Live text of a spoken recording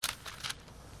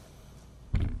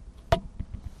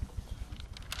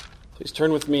Please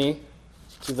turn with me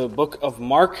to the book of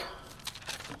Mark,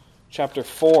 chapter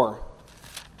 4.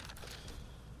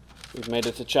 We've made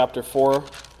it to chapter 4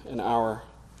 in our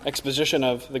exposition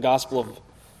of the Gospel of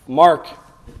Mark.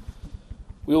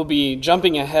 We will be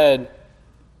jumping ahead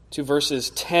to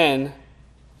verses 10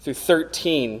 through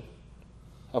 13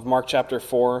 of Mark chapter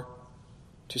 4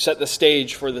 to set the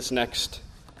stage for this next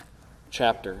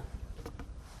chapter.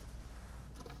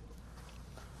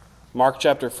 Mark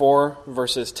chapter 4,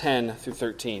 verses 10 through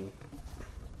 13.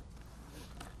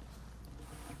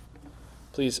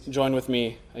 Please join with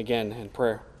me again in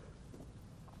prayer.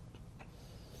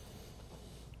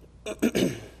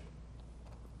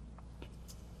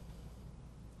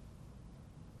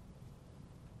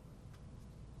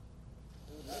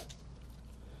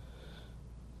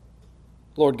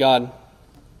 Lord God,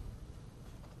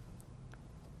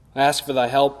 I ask for thy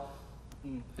help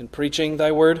in preaching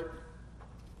thy word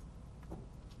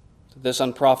to this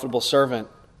unprofitable servant,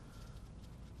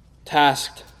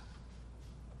 tasked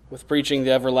with preaching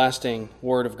the everlasting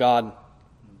word of God,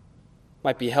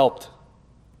 might be helped.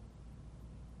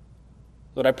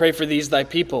 Lord, I pray for these thy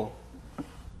people.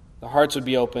 Their hearts would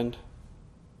be opened,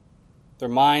 their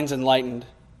minds enlightened.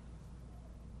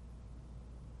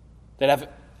 They'd have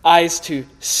eyes to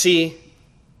see,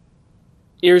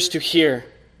 ears to hear.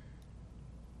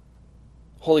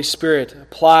 Holy Spirit,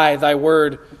 apply thy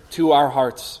word to our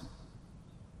hearts.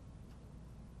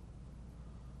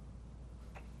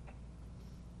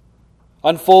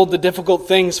 Unfold the difficult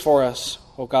things for us,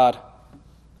 O God.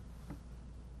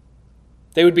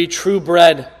 They would be true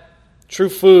bread, true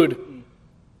food,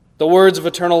 the words of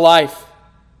eternal life.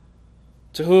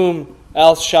 To whom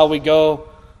else shall we go,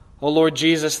 O Lord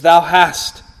Jesus? Thou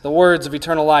hast the words of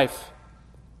eternal life.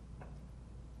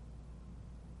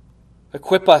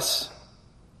 Equip us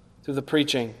through the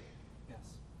preaching. Yes.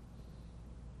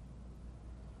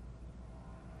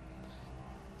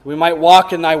 We might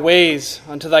walk in thy ways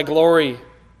unto thy glory.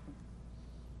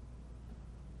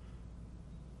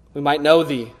 We might know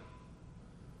thee.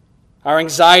 Our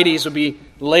anxieties would be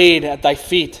laid at thy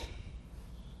feet.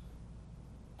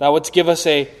 Thou wouldst give us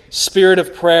a spirit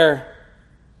of prayer,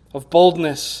 of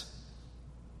boldness,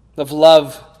 of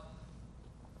love,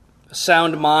 a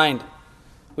sound mind.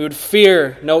 We would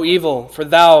fear no evil, for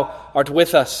thou art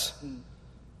with us.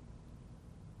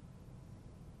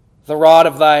 The rod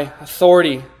of thy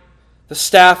authority, the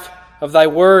staff of thy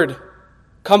word,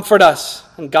 comfort us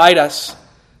and guide us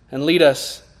and lead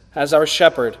us as our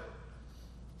shepherd.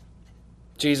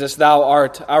 Jesus, thou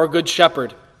art our good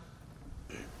shepherd.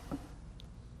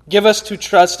 Give us to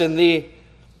trust in thee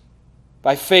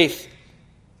by faith.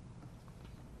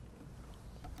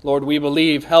 Lord, we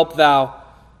believe. Help thou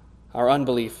our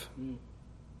unbelief.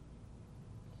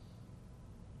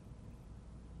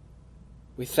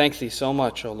 We thank thee so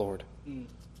much, O Lord,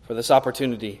 for this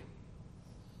opportunity,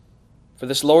 for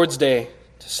this Lord's Day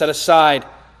to set aside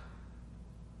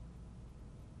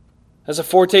as a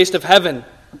foretaste of heaven,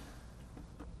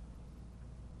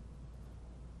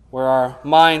 where our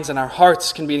minds and our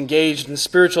hearts can be engaged in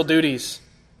spiritual duties,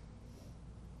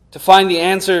 to find the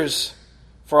answers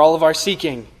for all of our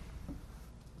seeking,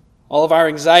 all of our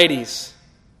anxieties,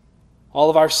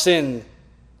 all of our sin,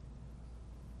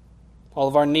 all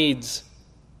of our needs.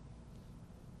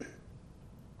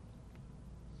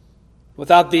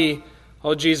 Without thee,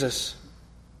 O Jesus,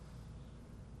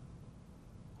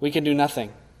 we can do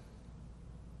nothing.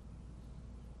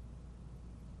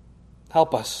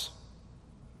 Help us.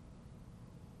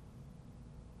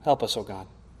 Help us, O God.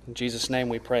 In Jesus' name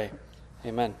we pray.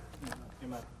 Amen.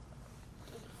 Amen.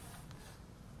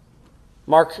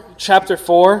 Mark chapter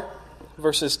 4,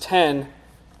 verses 10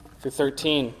 through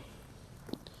 13.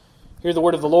 Hear the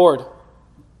word of the Lord.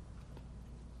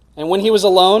 And when he was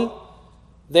alone,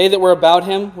 they that were about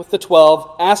him with the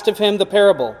 12 asked of him the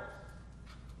parable.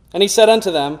 And he said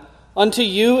unto them, Unto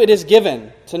you it is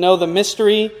given to know the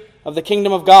mystery of the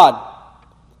kingdom of God.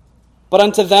 But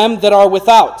unto them that are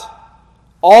without,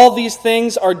 all these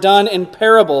things are done in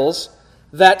parables,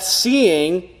 that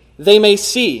seeing they may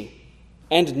see,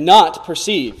 and not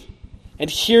perceive, and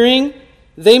hearing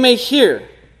they may hear,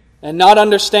 and not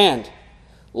understand,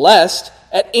 lest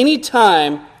at any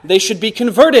time they should be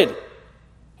converted,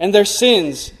 and their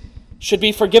sins should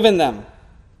be forgiven them.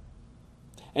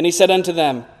 And he said unto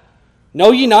them, Know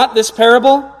ye not this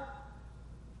parable?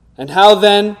 And how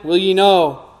then will ye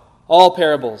know all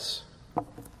parables?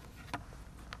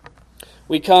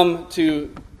 We come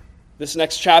to this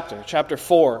next chapter, chapter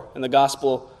 4 in the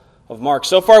Gospel of Mark.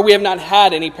 So far we have not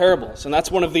had any parables, and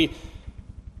that's one of the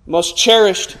most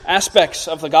cherished aspects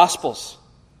of the Gospels,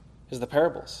 is the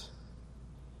parables.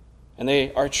 and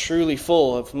they are truly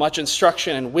full of much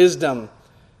instruction and wisdom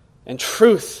and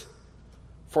truth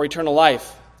for eternal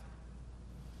life.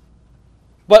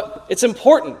 But it's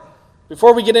important,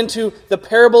 before we get into the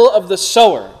parable of the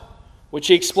sower, which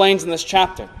he explains in this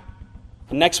chapter.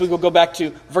 And next week we'll go back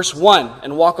to verse 1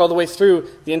 and walk all the way through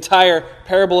the entire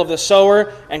parable of the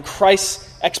sower and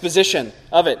Christ's exposition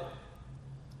of it.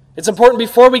 It's important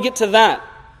before we get to that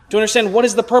to understand what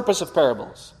is the purpose of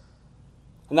parables.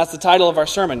 And that's the title of our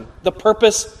sermon, The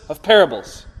Purpose of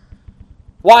Parables.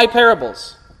 Why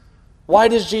parables? Why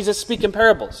does Jesus speak in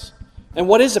parables? And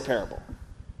what is a parable?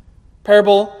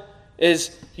 Parable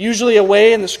is usually a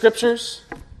way in the Scriptures,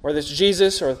 whether it's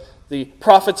Jesus or the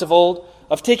prophets of old,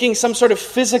 of taking some sort of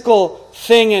physical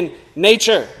thing in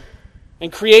nature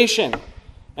and creation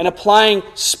and applying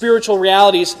spiritual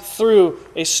realities through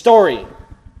a story.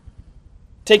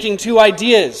 Taking two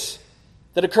ideas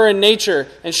that occur in nature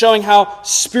and showing how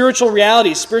spiritual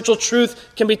reality, spiritual truth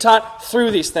can be taught through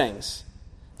these things.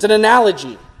 It's an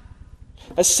analogy,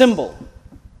 a symbol.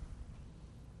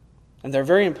 And they're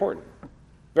very important,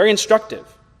 very instructive.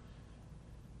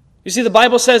 You see, the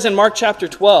Bible says in Mark chapter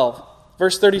 12,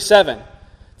 verse 37,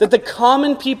 that the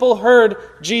common people heard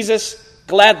Jesus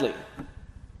gladly.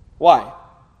 Why?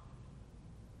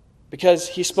 Because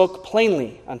he spoke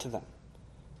plainly unto them.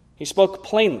 He spoke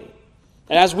plainly.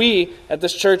 And as we at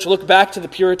this church look back to the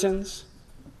Puritans,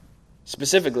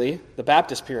 specifically the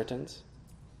Baptist Puritans,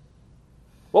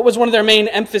 what was one of their main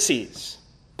emphases?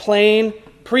 Plain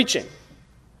preaching.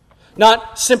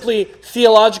 Not simply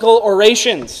theological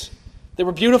orations that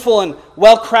were beautiful and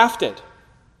well-crafted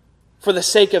for the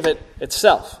sake of it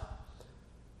itself,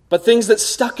 but things that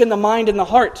stuck in the mind and the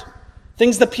heart,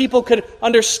 things that people could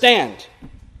understand.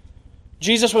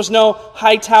 Jesus was no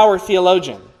high tower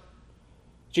theologian.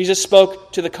 Jesus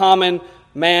spoke to the common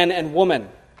man and woman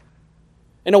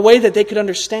in a way that they could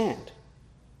understand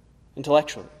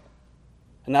intellectually.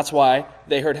 And that's why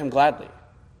they heard him gladly.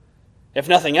 If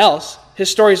nothing else, his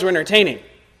stories were entertaining.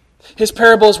 His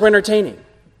parables were entertaining.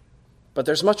 But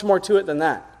there's much more to it than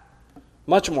that.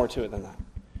 Much more to it than that.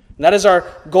 And that is our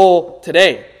goal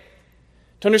today.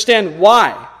 To understand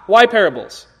why. Why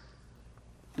parables?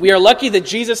 We are lucky that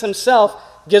Jesus himself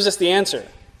gives us the answer.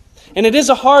 And it is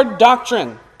a hard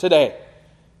doctrine today.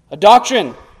 A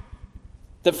doctrine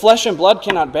that flesh and blood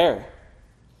cannot bear.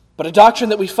 But a doctrine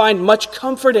that we find much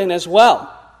comfort in as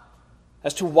well.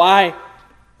 As to why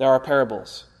there are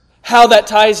parables. How that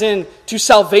ties in to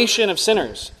salvation of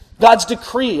sinners. God's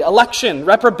decree, election,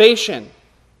 reprobation.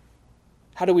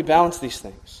 How do we balance these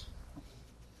things?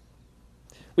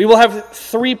 We will have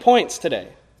 3 points today.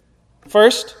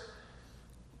 First,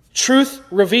 truth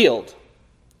revealed.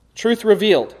 Truth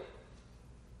revealed.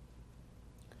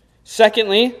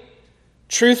 Secondly,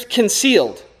 truth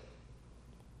concealed.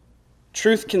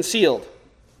 Truth concealed.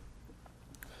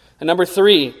 And number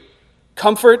 3,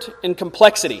 comfort in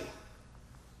complexity.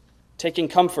 Taking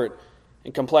comfort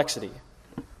in complexity.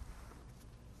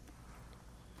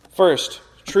 First,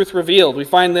 truth revealed. We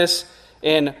find this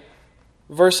in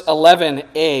verse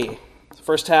 11a,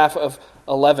 first half of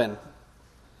 11.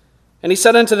 And he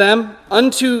said unto them,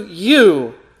 unto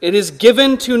you it is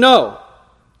given to know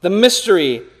the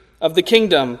mystery of the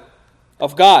kingdom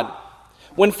of God.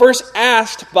 When first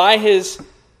asked by his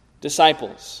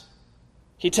disciples,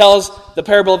 he tells the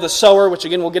parable of the sower, which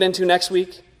again we'll get into next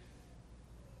week.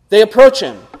 They approach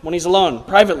him when he's alone,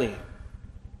 privately.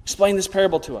 Explain this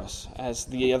parable to us, as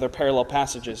the other parallel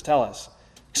passages tell us.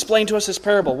 Explain to us this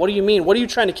parable. What do you mean? What are you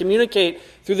trying to communicate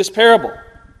through this parable?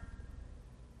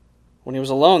 When he was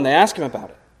alone, they asked him about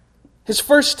it. His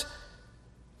first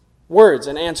words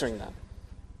in answering them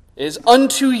is,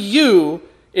 unto you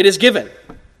it is given.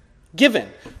 Given.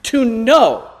 To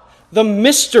know the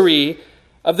mystery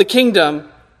of the kingdom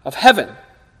of heaven.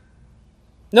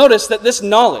 Notice that this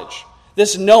knowledge,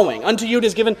 this knowing, unto you it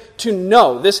is given to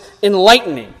know, this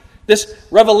enlightening, this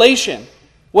revelation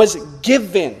was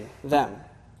given them.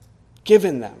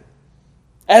 Given them.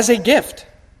 As a gift.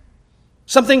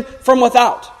 Something from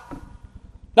without.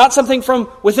 Not something from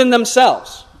within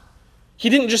themselves. He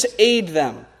didn't just aid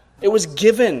them. It was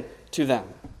given to them.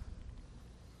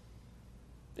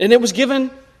 And it was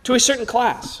given to a certain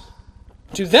class.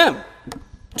 To them.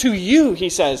 To you, he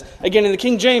says. Again, in the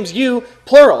King James, you,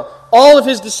 plural. All of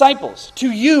his disciples.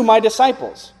 To you, my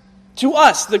disciples. To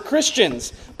us, the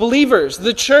Christians, believers,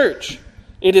 the church.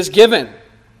 It is given.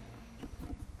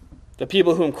 The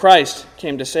people whom Christ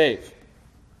came to save.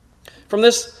 From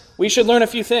this, we should learn a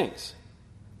few things.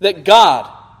 That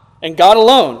God, and God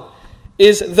alone,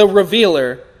 is the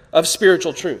revealer of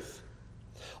spiritual truth.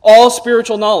 All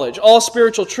spiritual knowledge, all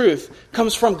spiritual truth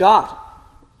comes from God.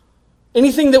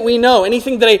 Anything that we know,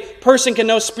 anything that a person can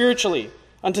know spiritually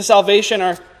unto salvation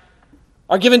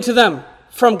are given to them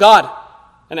from God.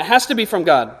 And it has to be from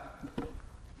God.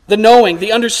 The knowing,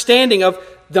 the understanding of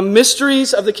the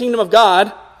mysteries of the kingdom of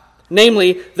God,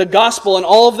 namely the gospel and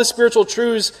all of the spiritual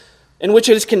truths in which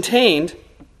it is contained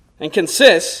and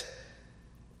consists,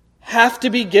 have to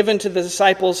be given to the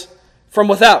disciples from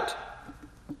without.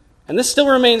 And this still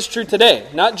remains true today,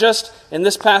 not just in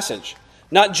this passage,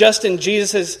 not just in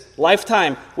Jesus'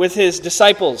 lifetime with his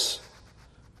disciples,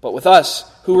 but with us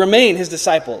who remain his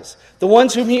disciples, the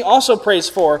ones whom he also prays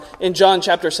for in John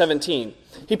chapter 17.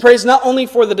 He prays not only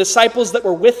for the disciples that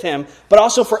were with him, but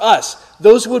also for us,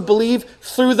 those who would believe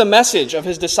through the message of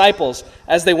his disciples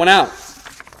as they went out.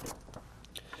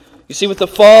 You see, with the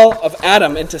fall of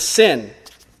Adam into sin,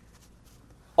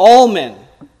 all men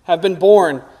have been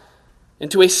born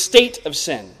into a state of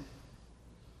sin.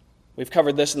 We've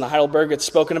covered this in the Heidelberg. It's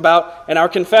spoken about in our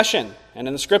confession and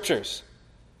in the Scriptures.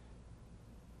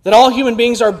 That all human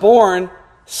beings are born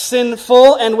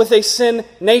sinful and with a sin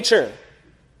nature.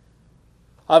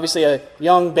 Obviously, a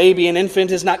young baby, an infant,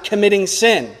 is not committing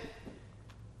sin.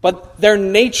 But their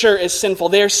nature is sinful.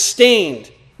 They are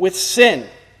stained with sin.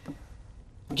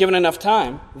 Given enough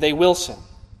time, they will sin.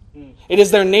 It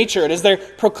is their nature. It is their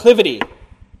proclivity.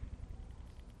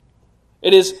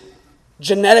 It is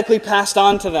genetically passed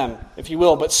on to them, if you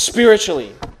will, but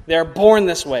spiritually, they are born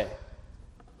this way.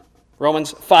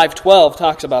 Romans 5:12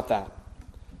 talks about that.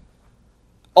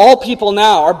 All people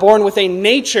now are born with a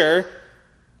nature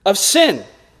of sin.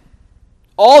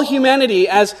 All humanity,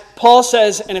 as Paul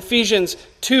says in Ephesians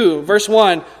 2, verse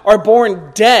 1, are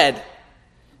born dead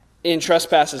in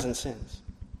trespasses and sins.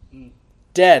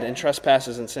 Dead in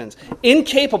trespasses and sins.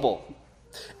 Incapable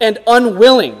and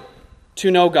unwilling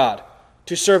to know God,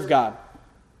 to serve God,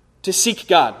 to seek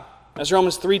God, as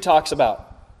Romans 3 talks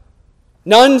about.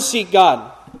 None seek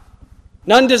God.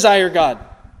 None desire God.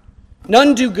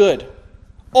 None do good.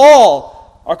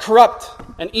 All are corrupt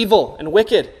and evil and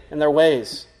wicked in their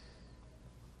ways.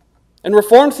 In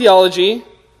Reformed theology,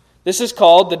 this is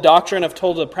called the doctrine of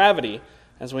total depravity,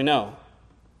 as we know.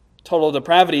 Total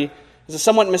depravity is a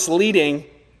somewhat misleading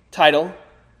title.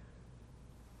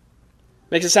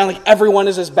 Makes it sound like everyone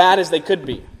is as bad as they could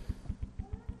be,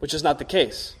 which is not the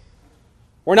case.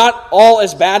 We're not all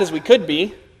as bad as we could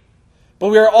be, but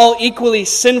we are all equally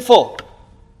sinful.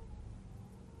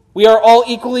 We are all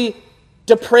equally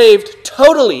depraved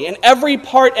totally in every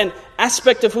part and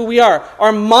aspect of who we are.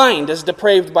 Our mind is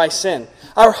depraved by sin.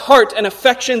 Our heart and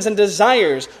affections and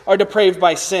desires are depraved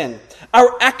by sin.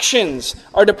 Our actions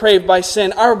are depraved by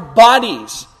sin. Our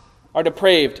bodies are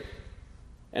depraved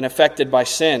and affected by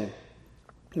sin.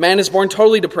 Man is born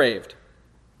totally depraved.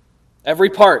 Every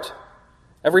part,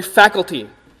 every faculty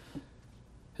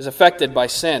is affected by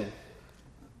sin.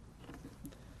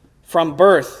 From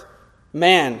birth,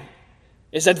 man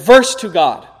is adverse to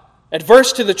God,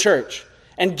 adverse to the church,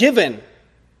 and given,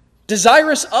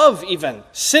 desirous of even,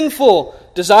 sinful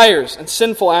desires and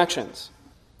sinful actions.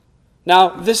 Now,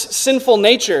 this sinful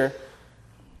nature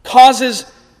causes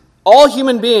all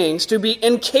human beings to be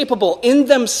incapable in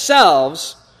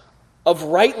themselves of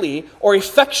rightly or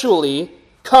effectually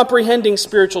comprehending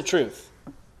spiritual truth.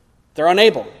 They're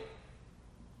unable.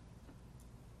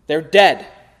 They're dead.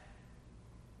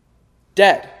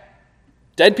 Dead.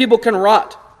 Dead people can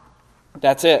rot.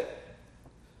 That's it.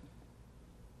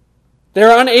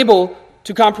 They're unable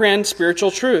to comprehend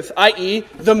spiritual truth, i.e.,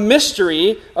 the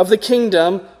mystery of the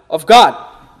kingdom of God,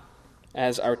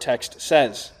 as our text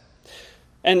says.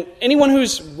 And anyone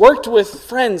who's worked with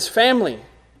friends, family,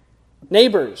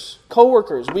 neighbors,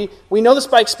 co-workers, we know this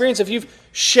by experience. If you've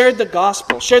shared the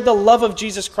gospel, shared the love of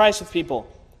Jesus Christ with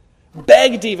people,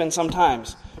 begged even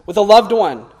sometimes with a loved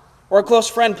one or a close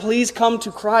friend, please come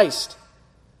to Christ.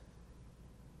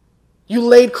 You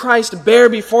laid Christ bare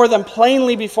before them,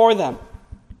 plainly before them.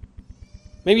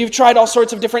 Maybe you've tried all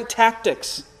sorts of different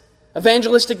tactics,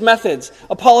 evangelistic methods,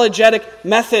 apologetic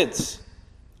methods,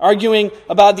 arguing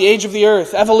about the age of the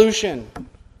earth, evolution,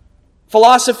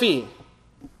 philosophy,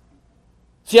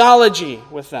 theology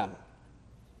with them.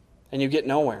 And you get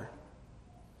nowhere.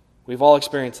 We've all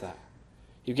experienced that.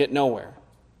 You get nowhere.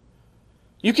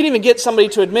 You can even get somebody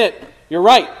to admit, you're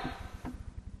right.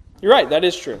 You're right, that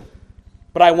is true.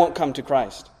 But I won't come to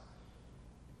Christ.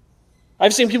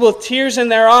 I've seen people with tears in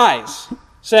their eyes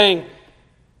saying,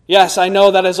 yes, I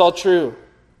know that is all true.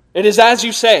 It is as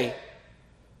you say.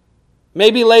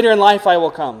 Maybe later in life I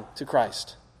will come to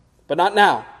Christ, but not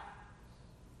now.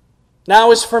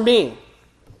 Now is for me.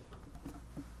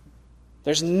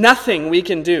 There's nothing we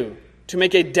can do to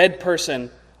make a dead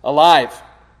person alive,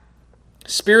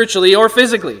 spiritually or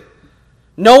physically.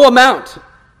 No amount,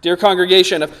 dear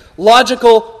congregation, of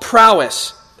logical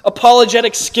prowess,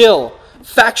 apologetic skill,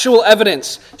 factual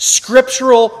evidence,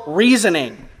 scriptural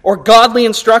reasoning, or godly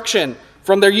instruction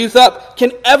from their youth up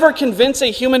can ever convince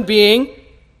a human being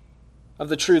of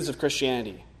the truths of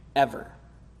Christianity. Ever.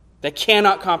 They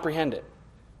cannot comprehend it.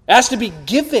 It has to be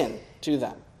given to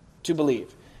them to believe.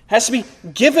 It has to be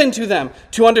given to them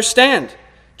to understand.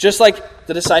 Just like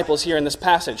the disciples here in this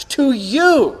passage. To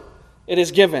you it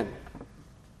is given.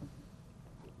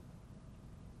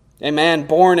 A man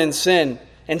born in sin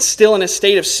and still in a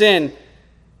state of sin,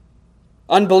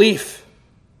 unbelief,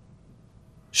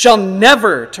 shall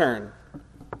never turn.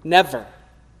 Never.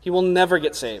 He will never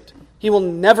get saved. He will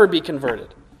never be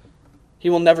converted.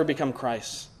 He will never become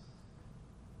Christ.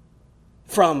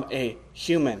 From a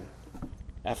human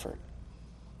effort.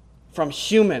 From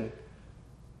human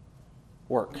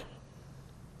work.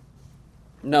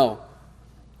 No.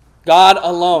 God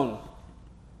alone,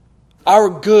 our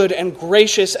good and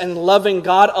gracious and loving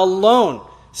God alone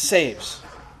saves.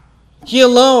 He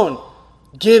alone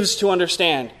gives to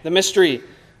understand the mystery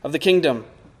of the kingdom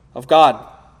of God.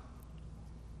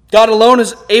 God alone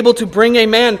is able to bring a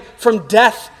man from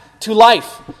death to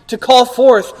life, to call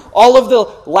forth all of the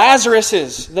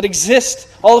Lazaruses that exist,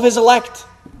 all of his elect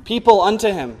people unto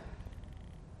him.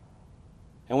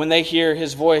 And when they hear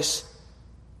his voice,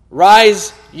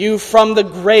 "Rise you from the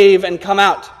grave and come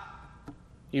out,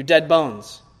 you dead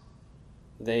bones,"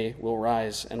 they will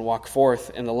rise and walk forth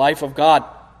in the life of God.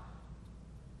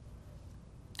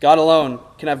 God alone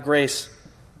can have grace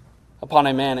upon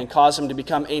a man and cause him to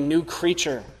become a new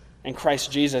creature in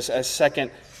Christ Jesus, as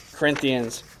 2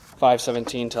 Corinthians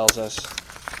 5:17 tells us.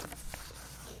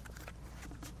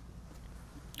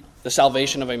 The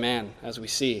salvation of a man, as we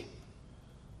see,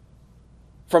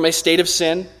 from a state of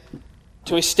sin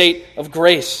to a state of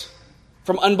grace,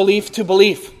 from unbelief to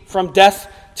belief, from death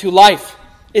to life,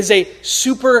 is a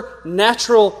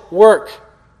supernatural work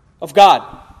of God.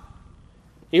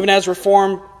 Even as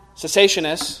Reformed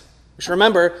cessationists, we should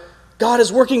remember, God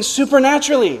is working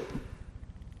supernaturally.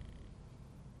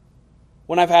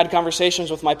 When I've had conversations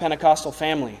with my Pentecostal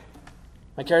family,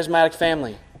 my charismatic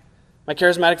family, my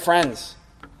charismatic friends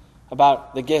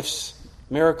about the gifts,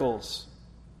 miracles,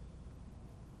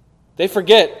 they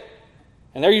forget,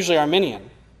 and they're usually Arminian,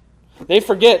 they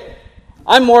forget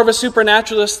I'm more of a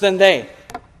supernaturalist than they.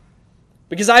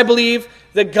 Because I believe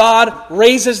that God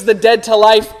raises the dead to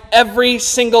life every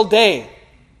single day. It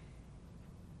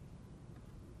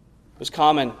was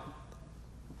common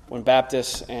when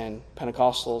Baptists and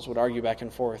Pentecostals would argue back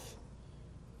and forth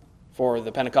for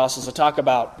the Pentecostals to talk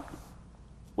about,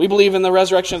 we believe in the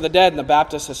resurrection of the dead, and the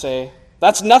Baptists to say,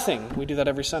 that's nothing. We do that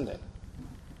every Sunday.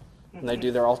 And they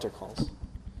do their altar calls.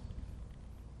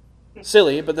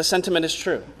 Silly, but the sentiment is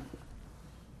true.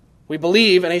 We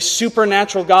believe in a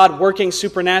supernatural God working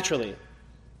supernaturally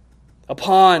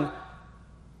upon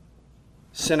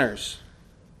sinners.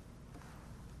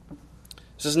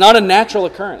 This is not a natural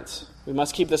occurrence. We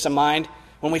must keep this in mind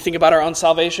when we think about our own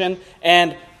salvation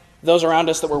and those around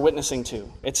us that we're witnessing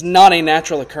to. It's not a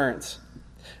natural occurrence.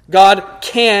 God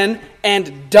can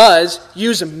and does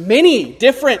use many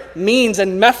different means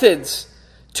and methods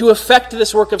to effect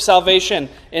this work of salvation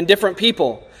in different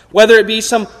people, whether it be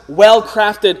some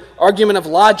well-crafted argument of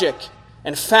logic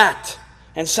and fact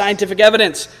and scientific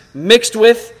evidence mixed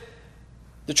with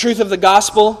the truth of the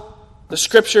gospel, the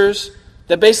scriptures,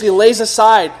 that basically lays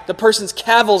aside the person's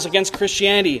cavils against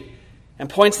Christianity and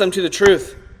points them to the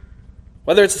truth.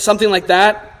 Whether it's something like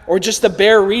that or just the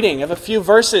bare reading of a few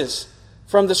verses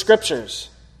from the scriptures.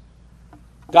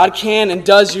 God can and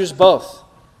does use both.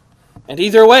 And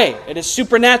either way, it is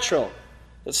supernatural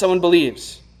that someone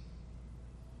believes.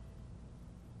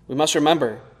 We must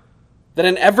remember that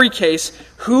in every case,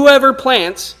 whoever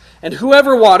plants and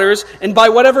whoever waters, and by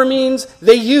whatever means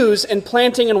they use in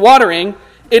planting and watering,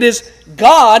 it is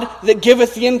God that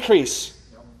giveth the increase.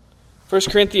 1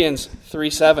 Corinthians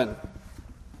 3:7.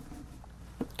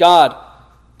 God,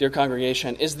 dear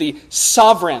congregation, is the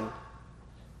sovereign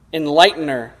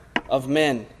enlightener of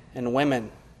men and women.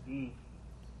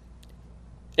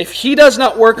 If he does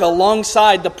not work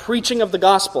alongside the preaching of the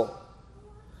gospel,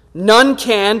 none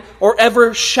can or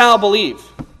ever shall believe.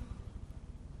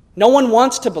 No one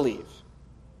wants to believe.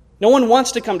 No one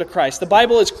wants to come to Christ. The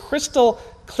Bible is crystal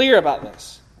clear about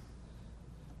this.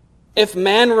 If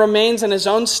man remains in his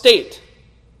own state,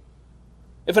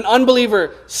 if an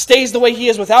unbeliever stays the way he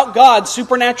is without God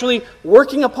supernaturally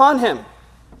working upon him,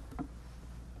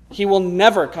 he will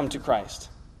never come to Christ.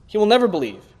 He will never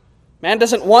believe. Man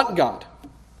doesn't want God.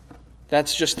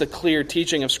 That's just the clear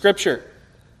teaching of Scripture.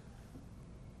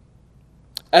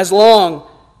 As long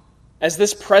as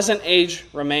this present age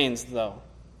remains, though.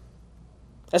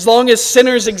 As long as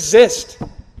sinners exist,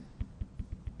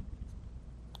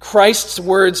 Christ's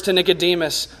words to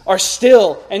Nicodemus are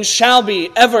still and shall be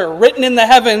ever written in the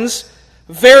heavens.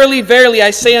 Verily, verily,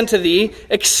 I say unto thee,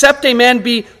 except a man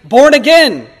be born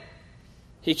again,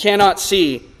 he cannot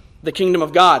see the kingdom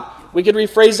of God. We could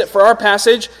rephrase it for our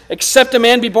passage, except a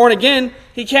man be born again,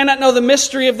 he cannot know the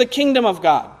mystery of the kingdom of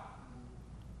God.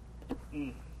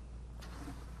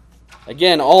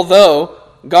 Again, although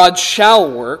God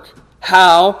shall work,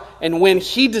 how and when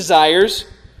he desires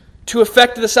to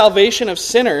effect the salvation of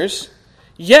sinners,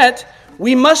 yet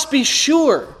we must be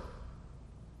sure.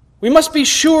 We must be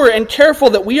sure and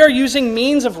careful that we are using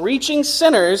means of reaching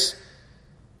sinners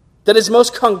that is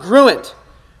most congruent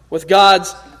with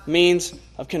God's means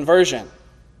of conversion.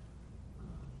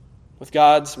 With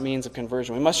God's means of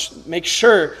conversion. We must make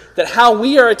sure that how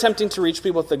we are attempting to reach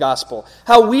people with the gospel,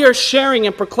 how we are sharing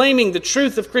and proclaiming the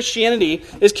truth of Christianity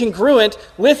is congruent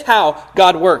with how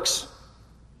God works.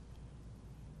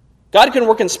 God can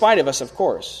work in spite of us, of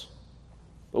course,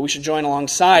 but we should join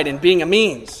alongside in being a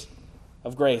means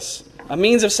of grace, a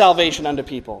means of salvation unto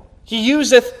people. He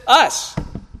useth us.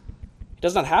 He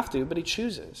does not have to, but he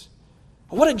chooses.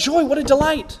 What a joy, what a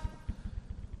delight.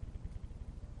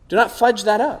 Do not fudge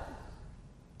that up.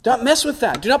 Do not mess with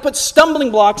that. Do not put stumbling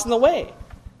blocks in the way.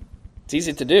 It's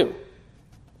easy to do.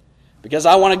 Because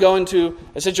I want to go into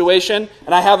a situation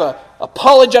and I have an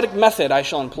apologetic method I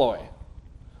shall employ.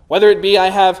 Whether it be I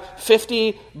have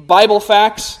 50 Bible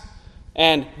facts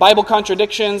and Bible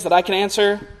contradictions that I can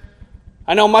answer.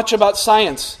 I know much about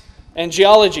science and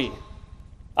geology.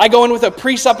 I go in with a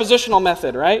presuppositional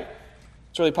method, right?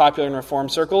 It's really popular in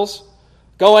Reformed circles.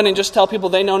 Go in and just tell people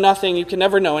they know nothing, you can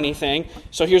never know anything,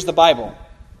 so here's the Bible.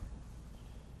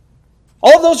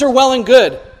 All of those are well and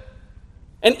good,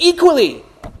 and equally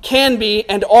can be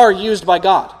and are used by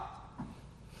God.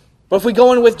 But if we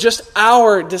go in with just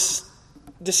our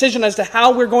decision as to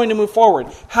how we're going to move forward,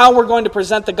 how we're going to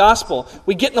present the gospel,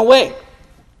 we get in the way.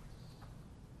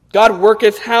 God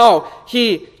worketh how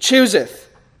he chooseth,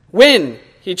 when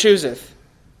he chooseth.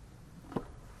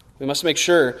 We must make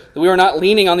sure that we are not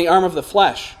leaning on the arm of the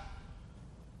flesh.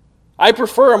 I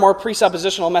prefer a more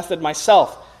presuppositional method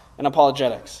myself in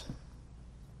apologetics.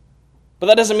 But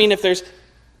that doesn't mean if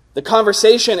the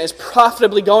conversation is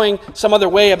profitably going some other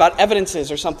way about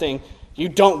evidences or something, you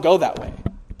don't go that way.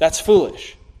 That's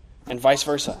foolish. And vice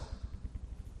versa.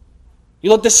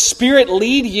 You let the Spirit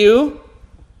lead you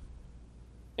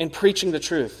in preaching the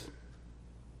truth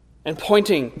and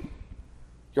pointing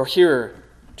your hearer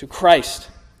to Christ.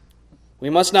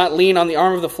 We must not lean on the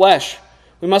arm of the flesh.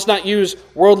 We must not use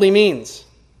worldly means.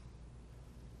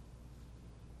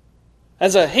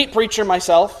 As a hate preacher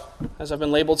myself, as I've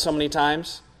been labeled so many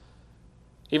times,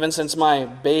 even since my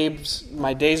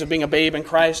days of being a babe in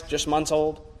Christ, just months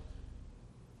old,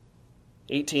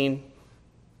 18,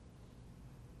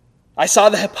 I saw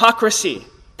the hypocrisy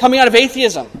coming out of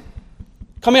atheism,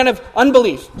 coming out of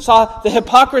unbelief. Saw the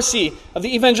hypocrisy of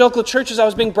the evangelical churches I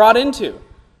was being brought into.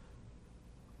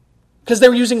 Because they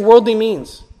were using worldly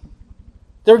means.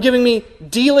 They were giving me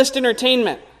D-list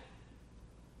entertainment,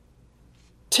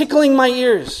 tickling my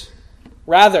ears,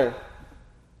 rather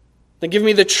than giving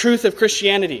me the truth of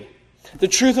Christianity, the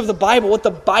truth of the Bible, what the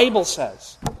Bible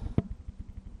says.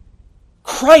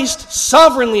 Christ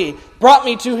sovereignly brought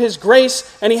me to his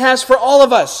grace, and he has for all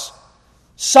of us.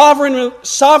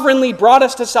 Sovereignly brought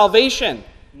us to salvation.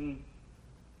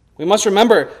 We must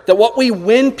remember that what we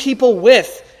win people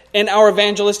with in our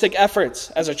evangelistic efforts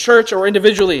as a church or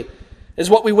individually is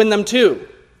what we win them to.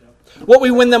 What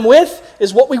we win them with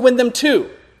is what we win them to.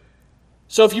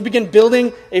 So if you begin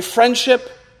building a friendship,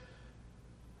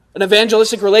 an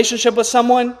evangelistic relationship with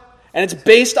someone, and it's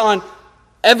based on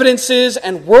evidences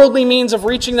and worldly means of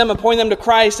reaching them and pointing them to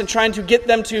Christ and trying to get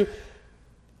them to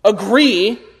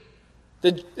agree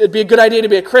that it'd be a good idea to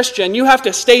be a Christian, you have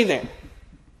to stay there.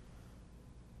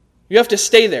 You have to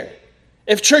stay there.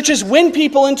 If churches win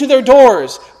people into their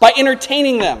doors by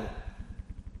entertaining them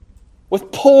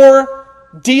with poor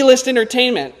D-list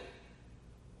entertainment,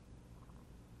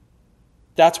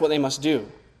 that's what they must do.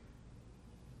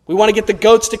 We want to get the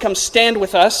goats to come stand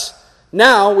with us.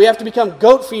 Now we have to become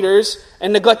goat feeders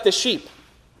and neglect the sheep.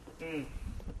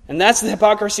 And that's the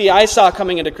hypocrisy I saw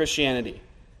coming into Christianity.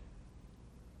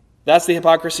 That's the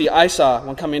hypocrisy I saw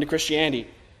when coming into Christianity.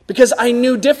 Because I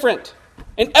knew different.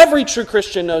 And every true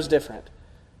Christian knows different.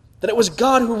 That it was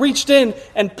God who reached in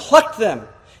and plucked them.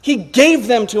 He gave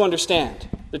them to understand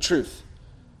the truth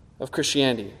of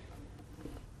Christianity.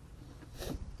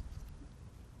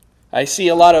 I see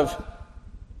a lot of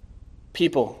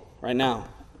people right now.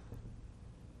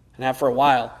 and have for a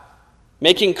while,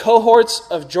 making cohorts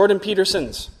of Jordan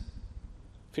Petersons.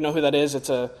 If you know who that is,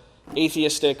 it's an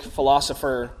atheistic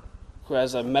philosopher who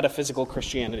has a metaphysical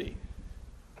Christianity.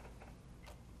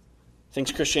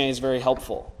 Thinks Christianity is very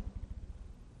helpful.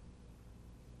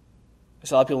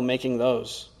 There's a lot of people making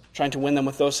those, trying to win them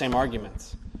with those same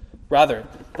arguments, rather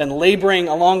than laboring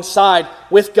alongside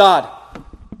with God,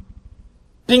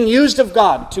 being used of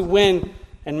God to win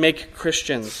and make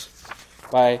Christians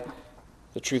by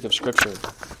the truth of Scripture.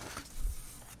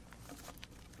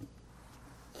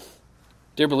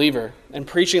 Dear believer, in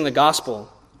preaching the gospel,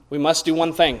 we must do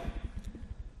one thing.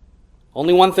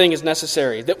 Only one thing is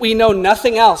necessary, that we know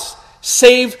nothing else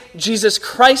save Jesus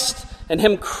Christ and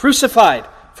Him crucified.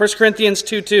 1 Corinthians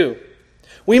 2:2.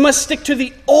 We must stick to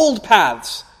the old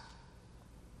paths,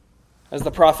 as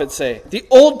the prophets say, the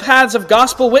old paths of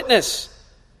gospel witness.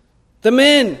 The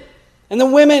men and the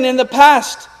women in the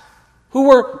past who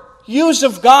were used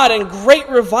of God in great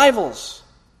revivals.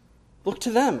 Look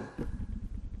to them.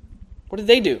 What did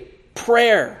they do?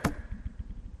 Prayer,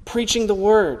 preaching the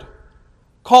word,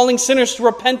 calling sinners to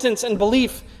repentance and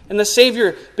belief in the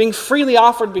Savior being freely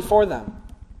offered before them.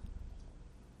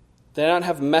 They don't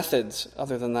have methods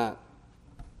other than that.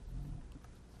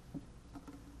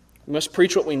 We must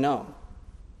preach what we know.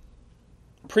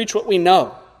 Preach what we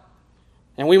know.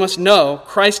 And we must know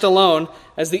Christ alone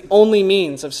as the only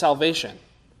means of salvation.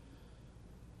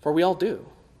 For we all do.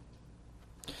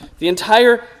 The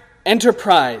entire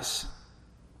enterprise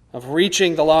of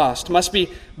reaching the lost must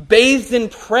be bathed in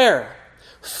prayer,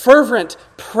 fervent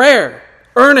prayer,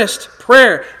 earnest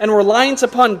prayer, and reliance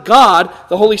upon God,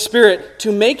 the Holy Spirit,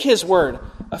 to make His word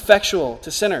effectual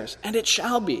to sinners. And it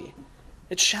shall be.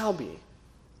 It shall be.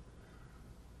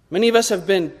 Many of us have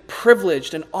been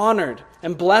privileged and honored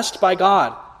and blessed by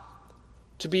God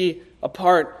to be a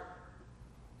part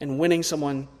in winning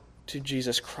someone to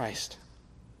Jesus Christ,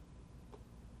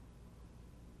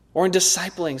 or in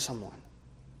discipling someone,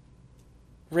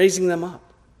 raising them up,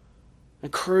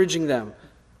 encouraging them,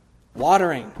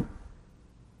 watering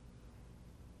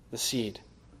the seed.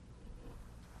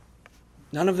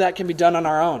 None of that can be done on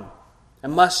our own. It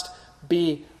must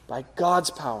be by God's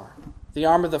power. The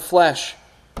arm of the flesh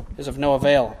is of no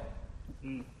avail.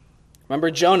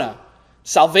 Remember Jonah.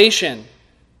 Salvation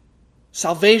is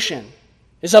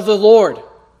of the Lord.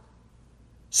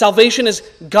 Salvation is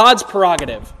God's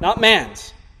prerogative, not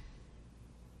man's.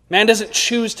 Man doesn't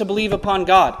choose to believe upon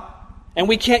God, and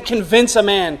we can't convince a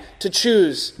man to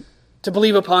choose to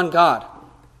believe upon God.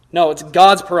 No, it's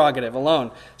God's prerogative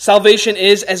alone. Salvation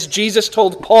is, as Jesus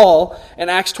told Paul in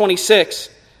Acts 26,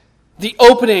 the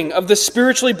opening of the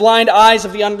spiritually blind eyes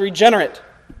of the unregenerate.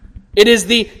 It is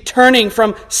the turning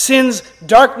from sin's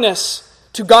darkness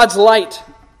to God's light.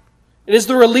 It is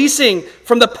the releasing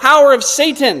from the power of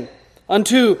Satan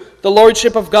unto the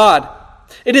lordship of God.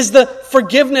 It is the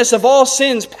forgiveness of all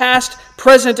sins, past,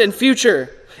 present, and future.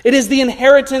 It is the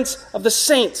inheritance of the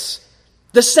saints,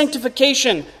 the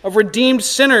sanctification of redeemed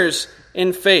sinners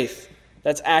in faith.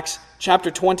 That's Acts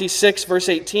chapter 26, verse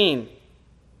 18.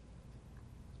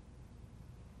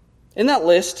 In that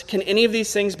list, can any of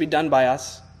these things be done by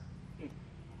us?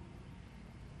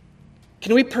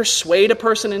 Can we persuade a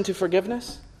person into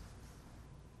forgiveness?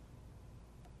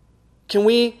 Can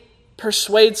we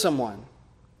persuade someone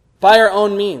by our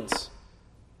own means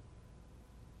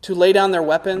to lay down their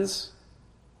weapons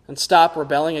and stop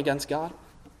rebelling against God?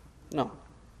 No.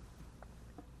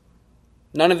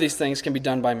 None of these things can be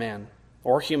done by man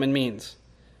or human means.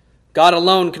 God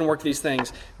alone can work these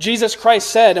things. Jesus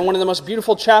Christ said in one of the most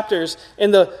beautiful chapters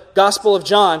in the Gospel of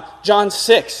John, John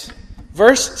 6,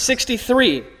 verse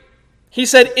 63, He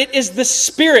said, "It is the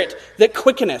Spirit that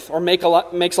quickeneth," or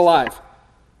makes alive.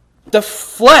 "The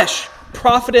flesh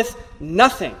profiteth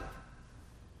nothing."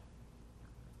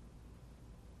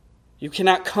 You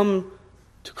cannot come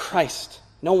to Christ.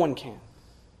 No one can,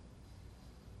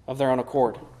 of their own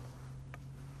accord.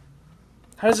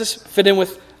 How does this fit in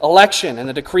with election and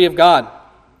the decree of God?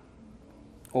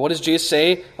 Well, what does Jesus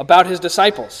say about His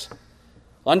disciples?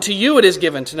 "Unto you it is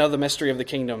given to know the mystery of the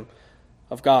kingdom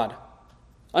of God."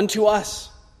 Unto us.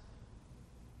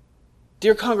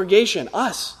 Dear congregation,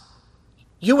 us.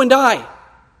 You and I.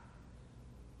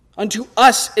 Unto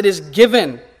us it is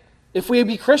given, if we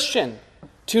be Christian,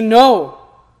 to know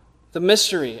the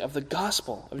mystery of the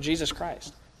gospel of Jesus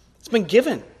Christ. It's been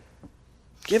given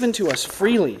to us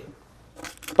freely.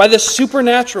 By the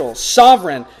supernatural,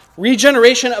 sovereign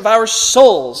regeneration of our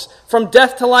souls from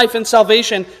death to life and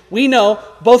salvation, we know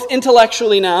both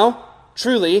intellectually now,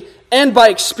 truly, and by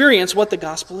experience what the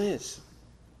gospel is.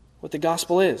 What the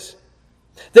gospel is.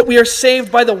 That we are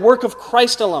saved by the work of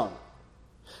Christ alone,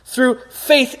 through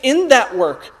faith in that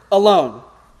work alone,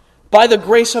 by the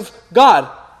grace of God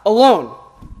alone,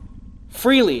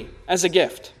 freely as a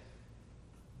gift.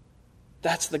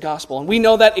 That's the gospel. And we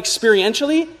know that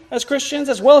experientially as Christians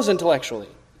as well as intellectually.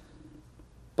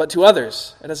 But to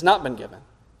others, it has not been given.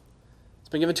 It's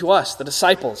been given to us, the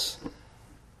disciples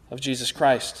of Jesus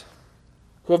Christ,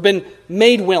 who have been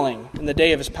made willing in the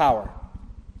day of his power.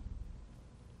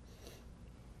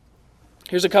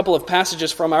 Here's a couple of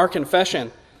passages from our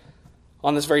confession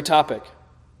on this very topic.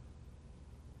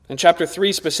 In chapter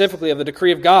 3 specifically of the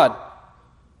decree of God,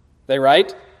 they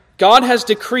write, God has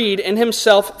decreed in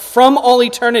himself from all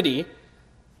eternity,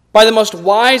 by the most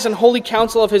wise and holy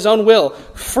counsel of his own will,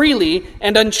 freely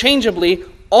and unchangeably,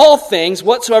 all things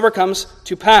whatsoever comes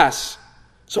to pass.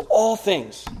 So all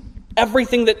things,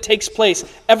 everything that takes place,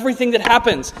 everything that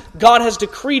happens, God has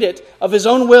decreed it of his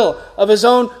own will, of his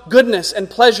own goodness and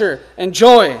pleasure and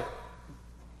joy,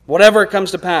 whatever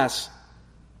comes to pass.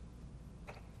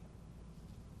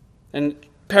 In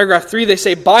paragraph 3 they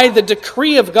say, by the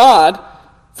decree of God,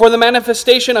 for the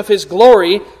manifestation of his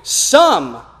glory,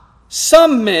 some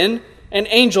men and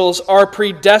angels are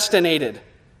predestinated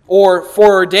or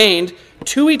foreordained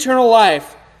to eternal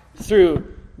life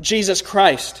through Jesus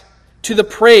Christ, to the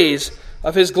praise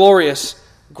of his glorious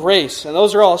grace. And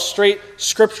those are all straight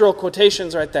scriptural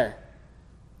quotations right there.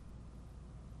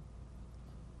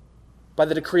 By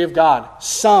the decree of God,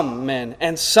 some men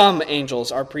and some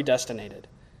angels are predestinated.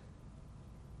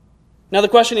 Now the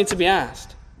question needs to be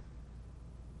asked.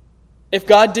 If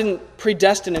God didn't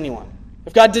predestine anyone,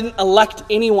 if God didn't elect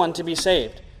anyone to be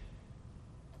saved,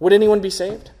 would anyone be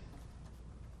saved?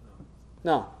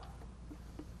 No.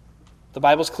 The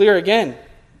Bible's clear again.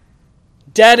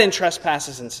 Dead in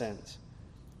trespasses and sins.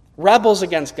 Rebels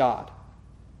against God.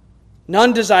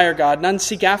 None desire God, none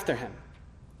seek after him.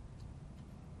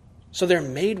 So they're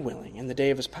made willing in the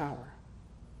day of his power.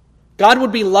 God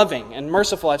would be loving and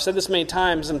merciful. I've said this many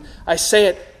times, and I say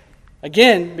it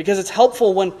again because it's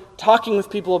helpful when talking with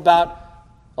people about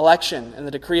election and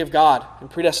the decree of God and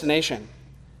predestination.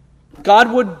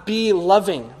 God would be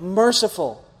loving,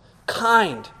 merciful,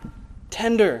 kind,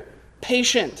 tender,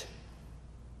 patient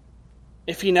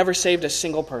if he never saved a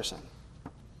single person.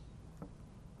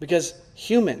 Because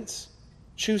humans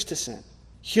choose to sin.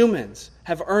 Humans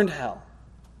have earned hell.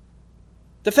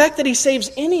 The fact that he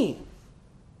saves any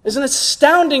is an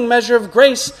astounding measure of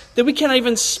grace that we cannot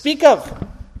even speak of.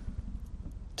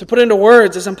 To put into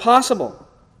words is impossible.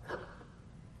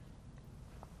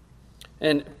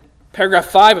 In paragraph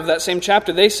 5 of that same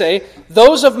chapter, they say,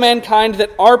 those of mankind that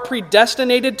are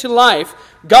predestinated to life,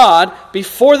 God,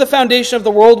 before the foundation of the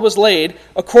world was laid,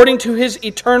 according to his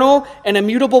eternal and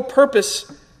immutable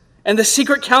purpose and the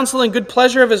secret counsel and good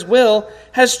pleasure of his will,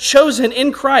 has chosen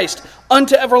in Christ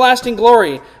unto everlasting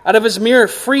glory, out of his mere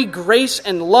free grace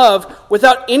and love,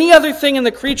 without any other thing in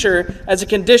the creature as a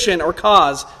condition or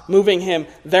cause moving him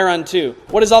thereunto.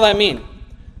 What does all that mean?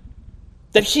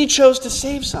 That he chose to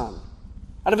save some.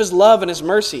 Out of his love and his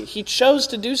mercy. He chose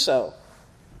to do so.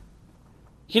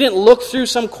 He didn't look through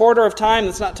some quarter of time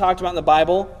that's not talked about in the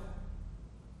Bible,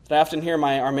 that I often hear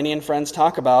my Arminian friends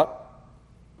talk about,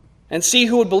 and see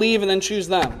who would believe and then choose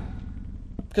them.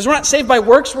 Because we're not saved by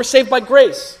works, we're saved by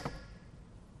grace.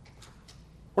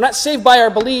 We're not saved by our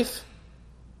belief.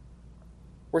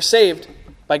 We're saved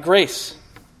by grace.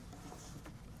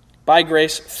 By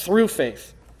grace through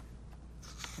faith.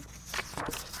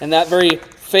 And that very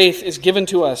faith is given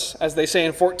to us, as they say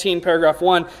in 14, paragraph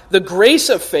 1, the grace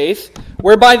of faith,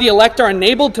 whereby the elect are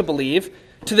enabled to believe,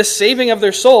 to the saving of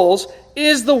their souls,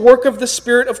 is the work of the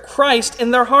Spirit of Christ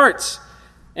in their hearts,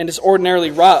 and is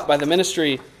ordinarily wrought by the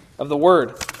ministry of the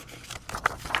Word.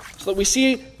 So that we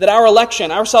see that our election,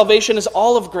 our salvation is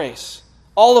all of grace,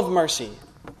 all of mercy.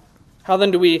 How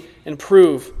then do we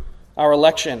improve our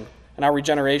election and our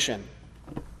regeneration?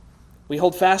 We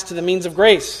hold fast to the means of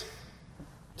grace,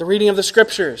 the reading of the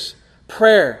Scriptures,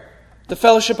 prayer, the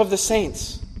fellowship of the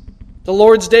saints, the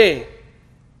Lord's Day,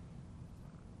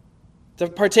 the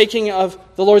partaking of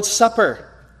the Lord's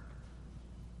Supper,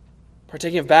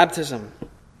 partaking of baptism.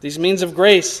 These means of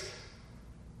grace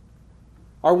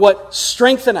are what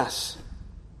strengthen us,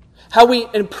 how we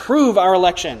improve our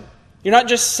election. You're not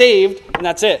just saved and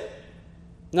that's it.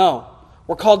 No,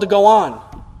 we're called to go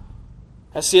on.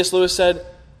 As C.S. Lewis said,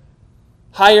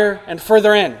 higher and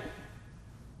further in.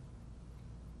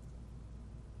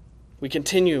 We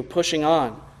continue pushing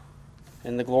on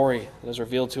in the glory that is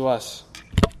revealed to us.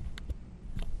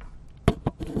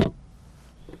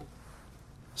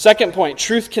 Second point,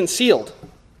 truth concealed.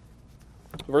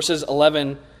 Verses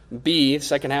 11b,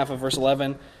 second half of verse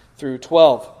 11 through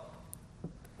 12.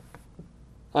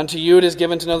 Unto you it is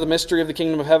given to know the mystery of the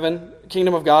kingdom of heaven,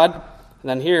 kingdom of God. And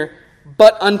then here,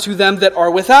 but unto them that are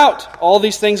without. All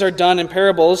these things are done in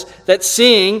parables, that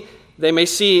seeing they may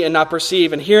see and not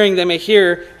perceive, and hearing they may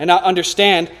hear and not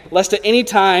understand, lest at any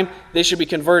time they should be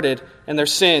converted, and their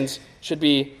sins should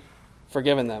be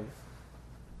forgiven them.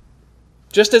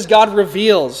 Just as God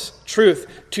reveals truth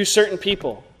to certain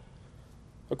people,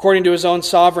 according to his own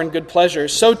sovereign good pleasure,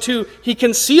 so too he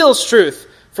conceals truth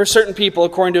for certain people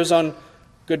according to his own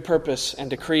good purpose and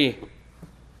decree.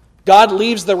 God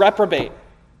leaves the reprobate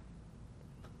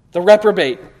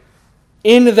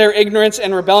in their ignorance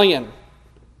and rebellion.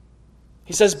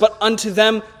 He says, but unto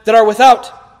them that are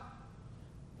without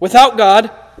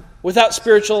God, without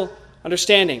spiritual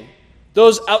understanding,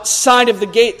 those outside of the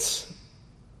gates,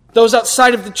 those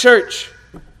outside of the church,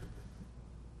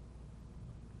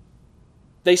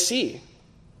 they see,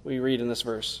 we read in this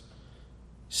verse.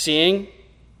 Seeing,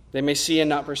 they may see and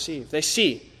not perceive. They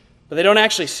see, but they don't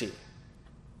actually see.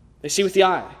 They see with the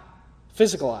eye,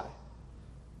 physical eye,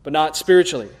 but not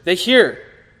spiritually. They hear,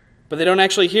 but they don't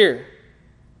actually hear.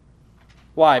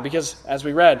 Why? Because, as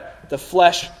we read, the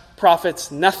flesh profits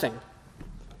nothing.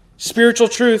 Spiritual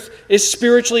truth is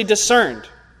spiritually discerned.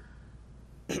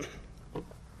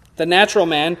 The natural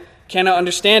man cannot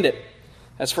understand it,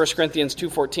 as 1 Corinthians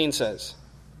 2:14 says.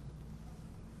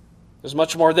 There's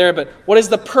much more there, but what is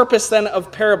the purpose then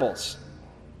of parables?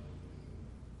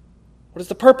 What is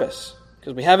the purpose?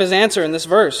 Because we have his answer in this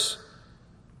verse.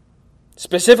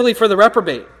 Specifically for the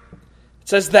reprobate. It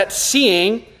says that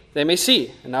seeing they may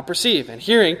see and not perceive, and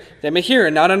hearing they may hear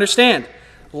and not understand,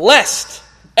 lest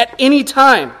at any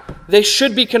time they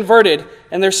should be converted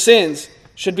and their sins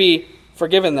should be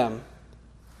forgiven them.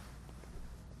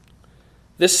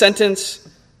 This sentence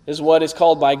is what is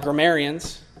called by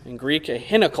grammarians in Greek a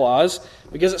hina clause,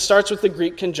 because it starts with the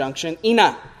Greek conjunction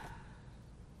ina,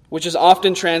 which is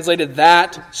often translated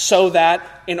that, so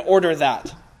that, in order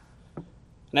that. And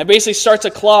that basically starts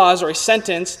a clause or a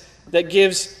sentence that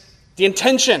gives the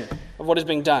intention of what is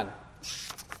being done.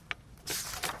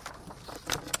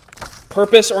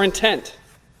 Purpose or intent.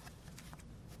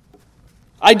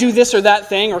 I do this or that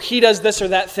thing, or he does this or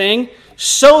that thing,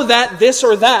 so that this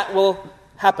or that will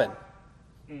happen.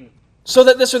 So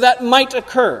that this or that might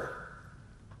occur.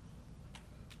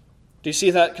 Do you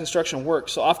see that construction work?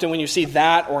 So often when you see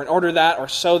that, or in order that, or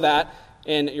so that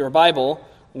in your Bible,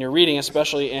 when you're reading,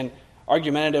 especially in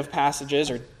argumentative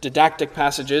passages or didactic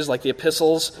passages like the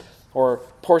epistles or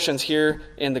portions here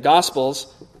in the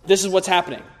Gospels, this is what's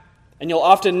happening. And you'll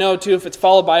often know, too, if it's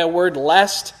followed by a word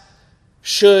lest,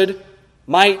 should,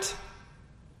 might.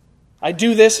 I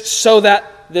do this so that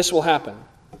this will happen.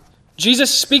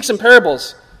 Jesus speaks in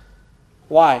parables.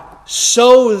 Why?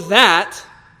 So that,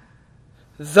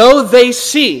 though they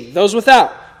see, those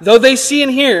without, though they see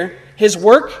and hear his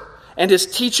work and his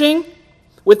teaching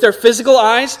with their physical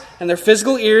eyes and their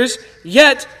physical ears,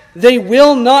 yet they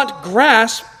will not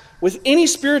grasp with any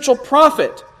spiritual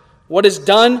profit what is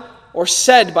done or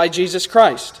said by Jesus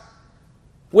Christ,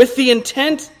 with the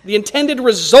intended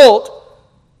result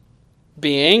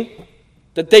being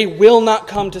that they will not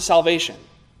come to salvation.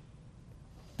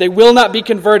 They will not be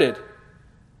converted,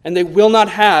 and they will not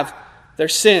have their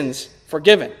sins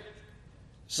forgiven.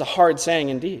 This is a hard saying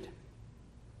indeed.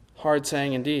 Hard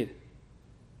saying indeed.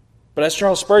 But as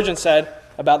Charles Spurgeon said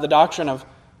about the doctrine of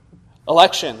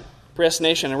election,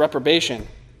 predestination, and reprobation,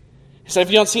 he said,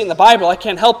 if you don't see it in the Bible, I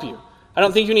can't help you. I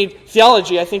don't think you need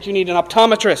theology, I think you need an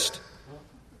optometrist.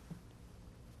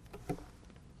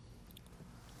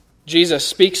 Jesus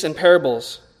speaks in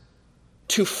parables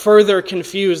to further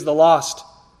confuse the lost,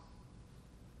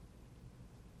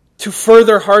 to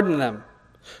further harden them,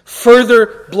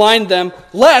 further blind them,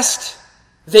 lest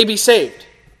they be saved,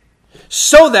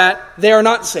 so that they are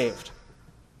not saved.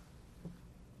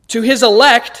 To his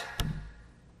elect,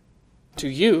 to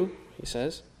you, he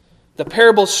says, the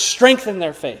parables strengthen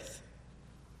their faith.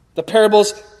 The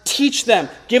parables teach them,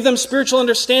 give them spiritual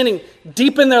understanding,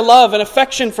 deepen their love and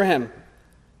affection for him.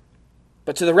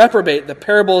 But to the reprobate, the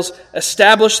parables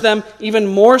establish them even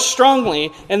more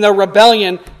strongly in their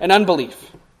rebellion and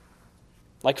unbelief.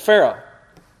 Like Pharaoh.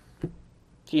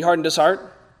 He hardened his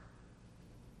heart,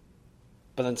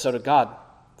 but then so did God.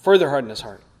 Further hardened his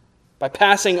heart by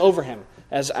passing over him,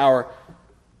 as our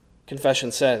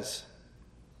confession says.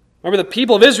 Remember the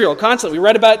people of Israel constantly. We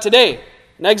read about it today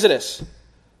in Exodus.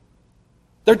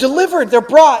 They're delivered. They're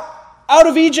brought out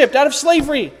of Egypt, out of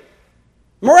slavery.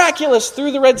 Miraculous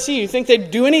through the Red Sea. You think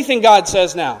they'd do anything God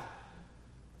says now?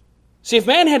 See, if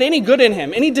man had any good in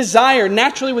him, any desire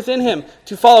naturally within him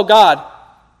to follow God,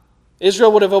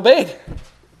 Israel would have obeyed.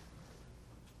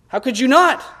 How could you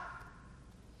not?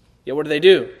 Yet what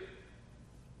do?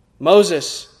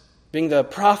 Moses, being the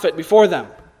prophet before them,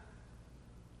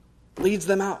 leads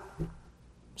them out.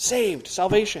 Saved,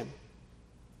 salvation.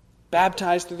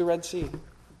 Baptized through the Red Sea.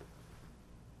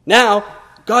 Now,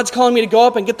 God's calling me to go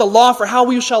up and get the law for how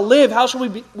we shall live. How shall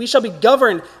we shall be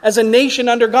governed as a nation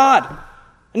under God.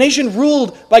 A nation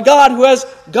ruled by God, who has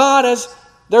God as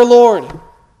their Lord.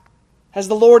 Has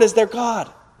the Lord as their God.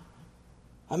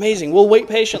 Amazing. We'll wait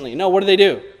patiently. No, what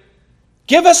do?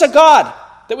 Give us a God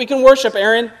that we can worship,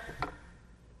 Aaron.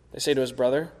 They say to his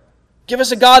brother. Give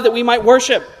us a God that we might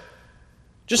worship.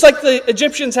 Just like the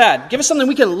Egyptians had. Give us something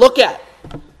we can look at.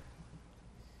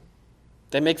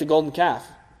 They make the golden calf.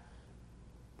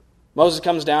 Moses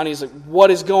comes down. He's like,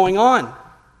 what is going on?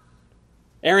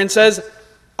 Aaron says,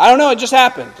 I don't know. It just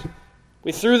happened.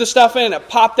 We threw the stuff in. It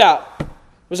popped out. It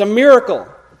was a miracle.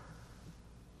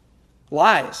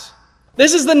 Lies.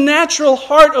 This is the natural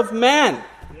heart of man.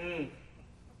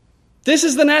 This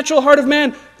is the natural heart of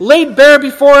man laid bare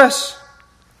before us.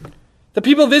 The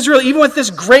people of Israel, even with this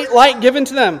great light given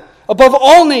to them, above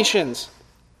all nations,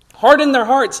 hardened their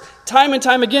hearts time and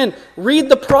time again. Read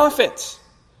the prophets.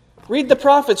 Read the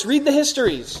prophets. Read the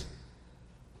histories.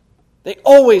 They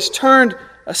always turned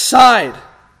aside.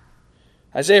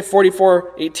 Isaiah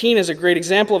 44:18 is a great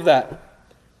example of that.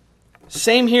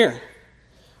 Same here.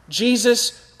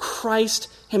 Jesus Christ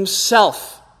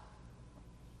himself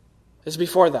is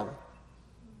before them.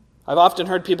 I've often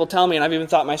heard people tell me, and I've even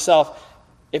thought myself,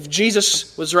 if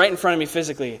Jesus was right in front of me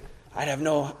physically, I'd have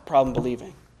no problem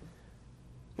believing.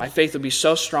 My faith would be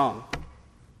so strong.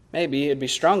 Maybe it'd be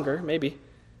stronger, maybe.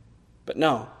 But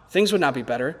no, things would not be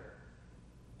better.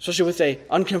 Especially with an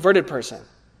unconverted person.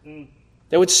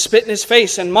 They would spit in his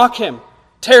face and mock him,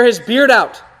 tear his beard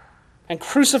out, and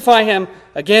crucify him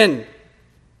again.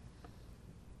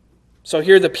 So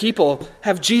here the people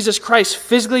have Jesus Christ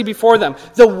physically before them,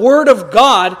 the Word of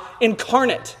God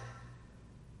incarnate,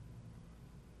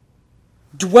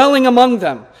 dwelling among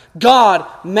them. God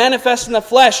manifest in the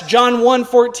flesh, John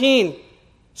 1:14,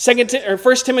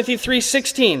 1 Timothy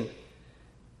 3:16.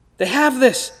 They have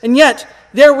this, and yet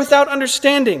they're without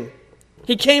understanding.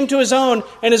 He came to his own,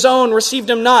 and his own received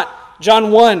him not.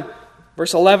 John 1,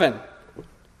 verse 11.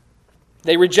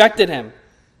 They rejected him,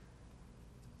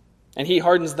 and he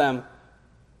hardens them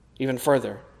even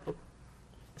further.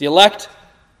 The elect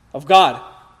of God,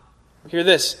 hear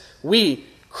this, we,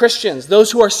 Christians, those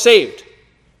who are saved,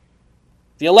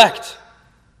 the elect,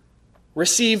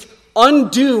 receive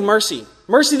undue mercy,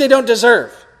 mercy they don't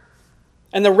deserve,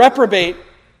 and the reprobate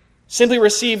simply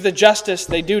receive the justice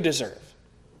they do deserve.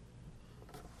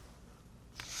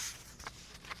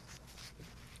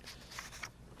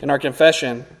 In our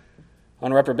confession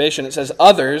on reprobation, it says,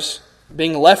 others,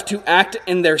 being left to act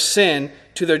in their sin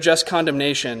to their just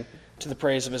condemnation, to the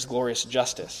praise of his glorious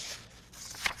justice.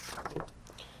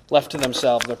 Left to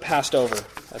themselves, they're passed over,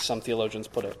 as some theologians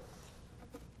put it.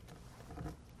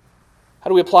 How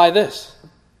do we apply this?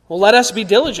 Well, let us be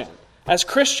diligent as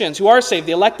Christians who are saved,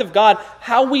 the elect of God,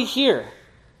 how we hear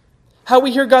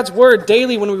God's word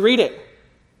daily when we read it,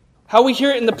 how we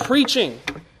hear it in the preaching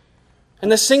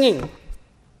and the singing.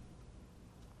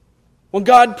 When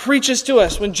God preaches to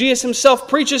us, when Jesus himself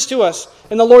preaches to us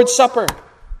in the Lord's Supper,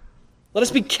 let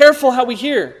us be careful how we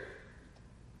hear.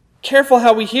 Careful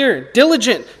how we hear.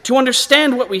 Diligent to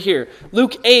understand what we hear.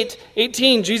 Luke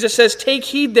 8:18, Jesus says, take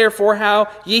heed therefore how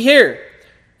ye hear.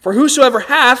 For whosoever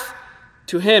hath,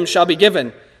 to him shall be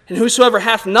given. And whosoever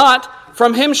hath not,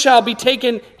 from him shall be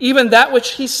taken even that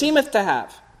which he seemeth to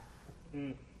have.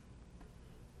 The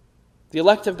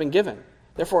elect have been given.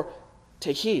 Therefore,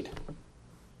 take heed.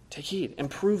 Take heed and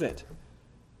prove it.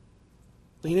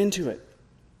 Lean into it.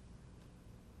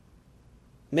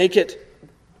 Make it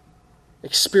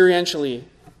experientially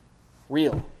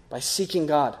real by seeking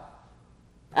God.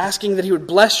 Asking that he would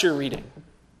bless your reading.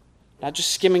 Not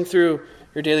just skimming through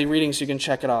your daily reading so you can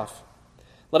check it off.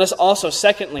 Let us also,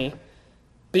 secondly,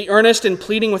 be earnest in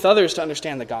pleading with others to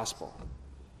understand the gospel.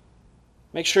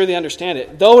 Make sure they understand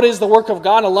it. Though it is the work of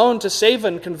God alone to save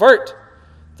and convert,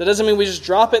 that doesn't mean we just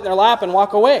drop it in their lap and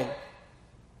walk away.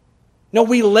 No,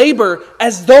 we labor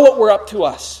as though it were up to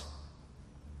us.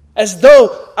 As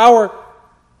though our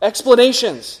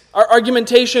explanations, our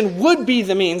argumentation would be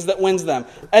the means that wins them.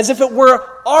 As if it were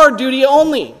our duty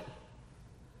only.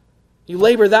 You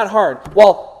labor that hard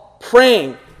while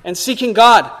praying and seeking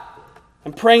God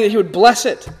and praying that he would bless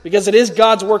it because it is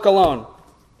God's work alone.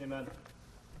 Amen.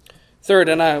 Third,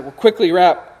 and I will quickly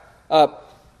wrap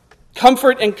up,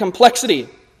 comfort and complexity.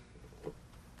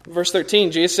 Verse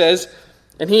 13, Jesus says,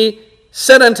 and he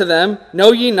said unto them,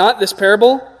 know ye not this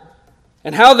parable?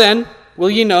 And how then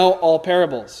will ye know all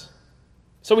parables?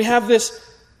 So we have this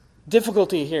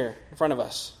difficulty here in front of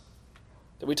us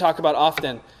that we talk about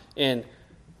often in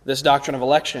this doctrine of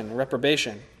election and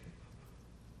reprobation.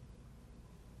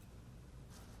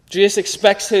 Jesus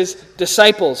expects his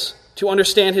disciples to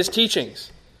understand his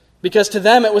teachings because to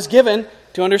them it was given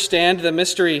to understand the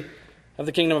mystery of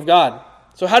the kingdom of God.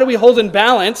 So how do we hold in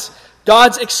balance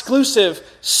God's exclusive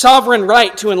sovereign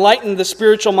right to enlighten the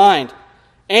spiritual mind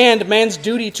and man's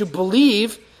duty to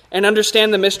believe and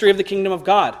understand the mystery of the kingdom of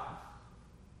God?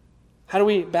 How do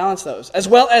we balance those? As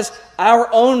well as our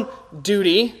own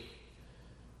duty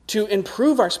to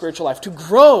improve our spiritual life, to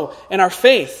grow in our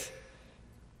faith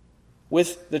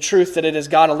with the truth that it is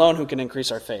God alone who can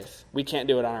increase our faith. We can't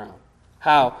do it on our own.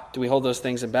 How do we hold those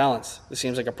things in balance? This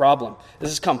seems like a problem.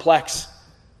 This is complex.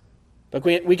 But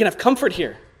we can have comfort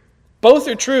here. Both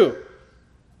are true.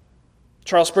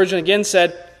 Charles Spurgeon again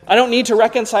said, I don't need to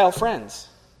reconcile friends.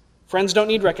 Friends don't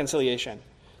need reconciliation.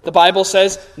 The Bible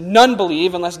says none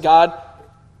believe unless God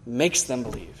makes them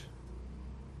believe.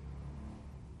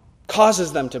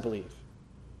 Causes them to believe.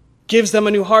 Gives them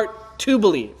a new heart to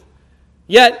believe.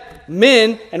 Yet,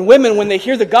 men and women, when they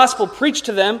hear the gospel preached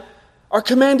to them, are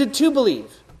commanded to believe.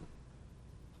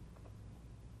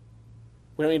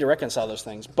 We don't need to reconcile those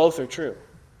things. Both are true.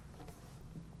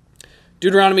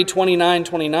 Deuteronomy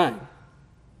 29:29,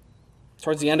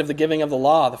 towards the end of the giving of the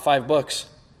law, the 5 books,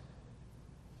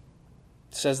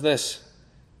 says this,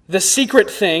 the secret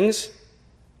things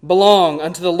belong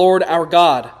unto the Lord our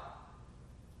God,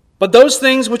 but those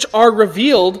things which are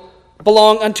revealed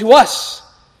belong unto us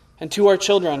and to our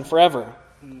children forever,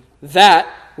 that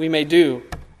we may do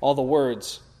all the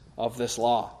words of this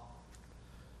law.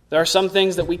 There are some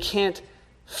things that we can't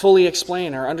fully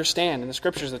explain or understand in the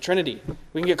Scriptures, the Trinity.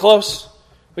 We can get close.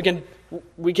 We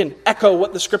can echo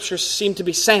what the Scriptures seem to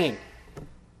be saying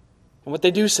and what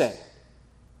they do say.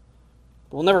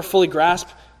 We'll never fully grasp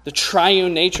the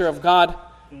triune nature of God.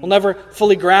 We'll never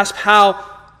fully grasp how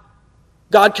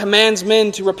God commands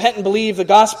men to repent and believe the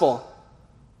gospel,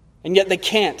 and yet they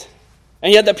can't.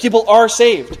 And yet that people are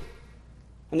saved.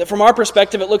 And that from our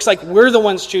perspective, it looks like we're the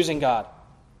ones choosing God.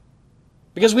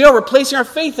 Because we are replacing our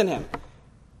faith in Him.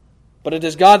 But it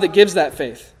is God that gives that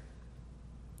faith.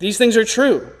 These things are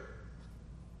true.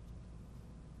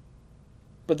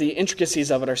 But the intricacies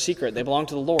of it are secret. They belong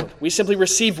to the Lord. We simply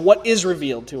receive what is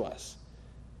revealed to us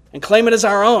and claim it as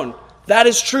our own. That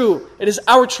is true. It is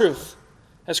our truth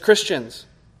as Christians.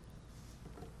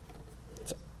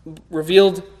 It's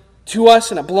revealed to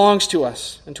us and it belongs to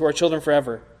us and to our children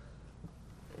forever.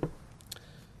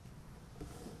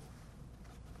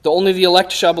 Though only the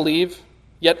elect shall believe,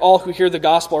 yet all who hear the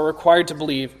gospel are required to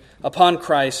believe upon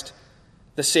Christ,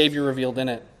 the Savior revealed in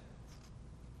it.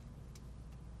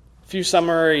 A few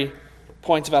summary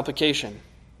points of application.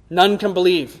 None can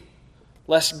believe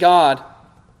lest God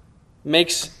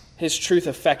makes His truth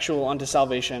effectual unto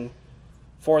salvation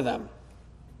for them.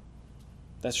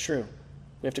 That's true.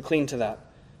 We have to cling to that.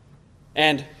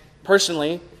 And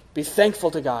personally, be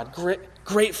thankful to God,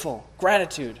 grateful,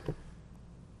 gratitude,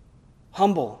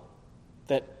 humble,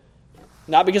 that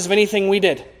not because of anything we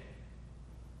did,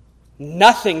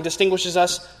 nothing distinguishes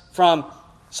us from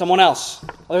someone else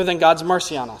other than God's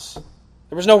mercy on us.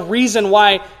 There was no reason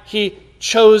why He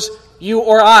chose you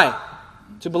or I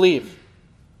to believe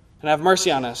and have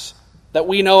mercy on us that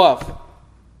we know of.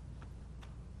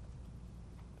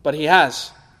 But He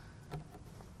has.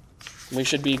 And we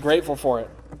should be grateful for it.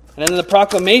 And in the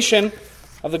proclamation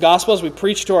of the gospel, as we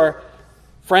preach to our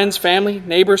friends, family,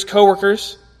 neighbors,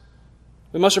 co-workers,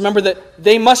 we must remember that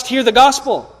they must hear the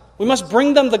gospel. We must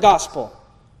bring them the gospel.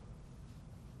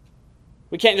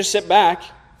 We can't just sit back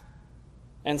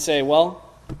and say, well,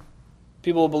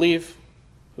 people will believe.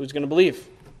 Who's going to believe?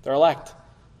 They're elect.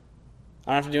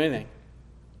 I don't have to do anything.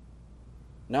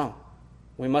 No.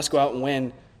 We must go out and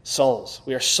win souls.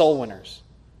 We are soul winners.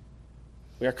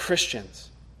 We are Christians.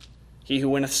 He who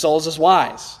winneth souls is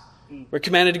wise. We're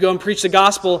commanded to go and preach the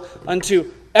gospel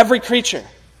unto every creature,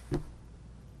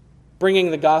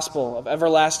 bringing the gospel of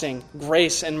everlasting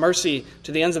grace and mercy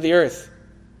to the ends of the earth.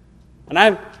 And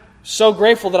I'm so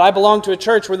grateful that I belong to a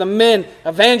church where the men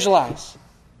evangelize,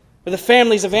 where the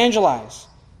families evangelize,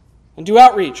 and do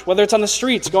outreach, whether it's on the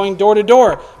streets, going door to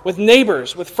door, with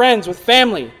neighbors, with friends, with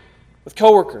family, with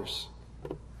coworkers.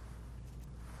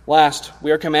 Last,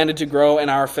 we are commanded to grow in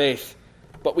our faith,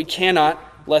 but we cannot,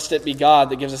 lest it be God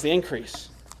that gives us the increase.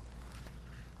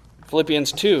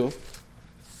 Philippians 2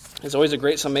 is always a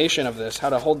great summation of this, how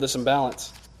to hold this in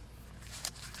balance.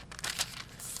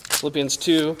 Philippians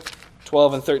 2,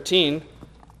 12 and 13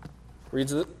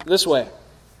 reads this way.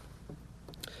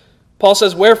 Paul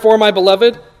says, wherefore, my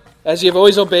beloved, as ye have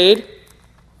always obeyed,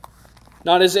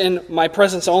 not as in my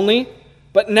presence only,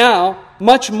 but now,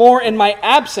 much more in my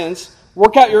absence,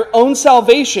 work out your own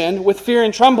salvation with fear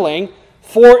and trembling,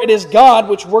 for it is God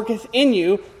which worketh in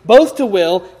you, both to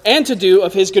will and to do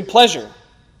of his good pleasure.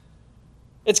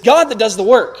 It's God that does the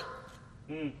work.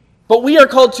 But we are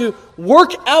called to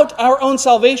work out our own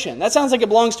salvation. That sounds like it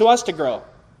belongs to us to grow.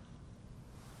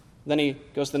 Then he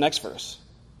goes to the next verse.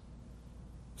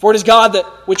 For it is God that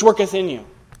which worketh in you.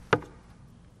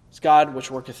 It's God which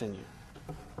worketh in you.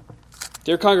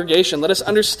 Dear congregation, let us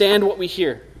understand what we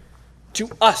hear. To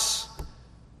us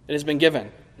it has been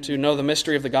given to know the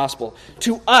mystery of the gospel.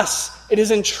 To us it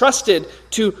is entrusted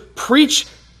to preach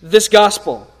this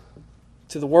gospel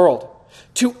to the world.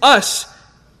 To us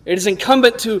it is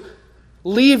incumbent to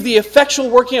leave the effectual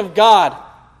working of God.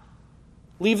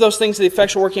 Leave those things to the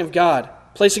effectual working of God,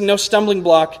 placing no stumbling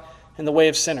block in the way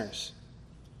of sinners.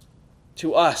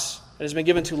 To us it has been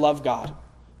given to love God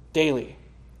daily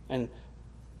and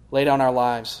lay down our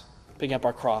lives, picking up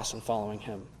our cross and following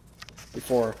him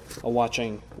before a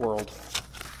watching world.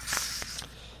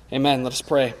 Amen. Let us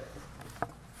pray.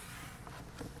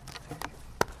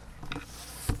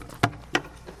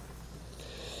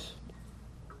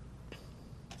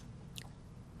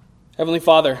 Heavenly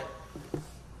Father,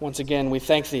 once again we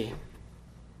thank thee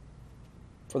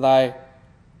for thy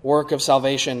work of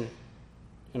salvation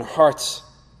in our hearts,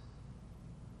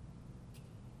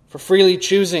 for freely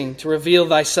choosing to reveal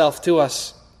thyself to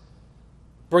us,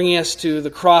 bringing us to the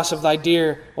cross of thy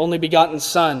dear, only begotten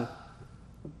Son,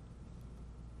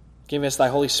 giving us thy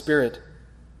Holy Spirit.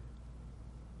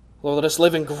 Lord, let us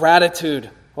live in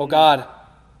gratitude, O God,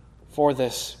 for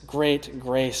this great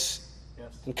grace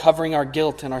and covering our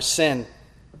guilt and our sin.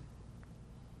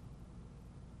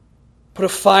 Put a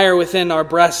fire within our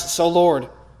breasts, O Lord,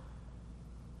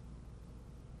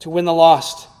 to win the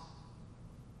lost,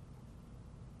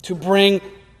 to bring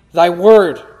thy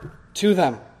word to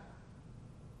them,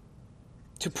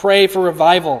 to pray for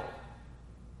revival,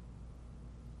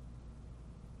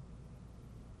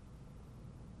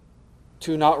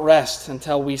 to not rest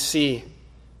until we see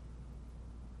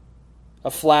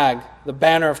a flag, the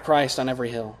banner of Christ on every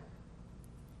hill.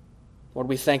 Lord,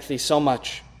 we thank thee so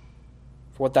much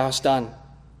for what thou hast done.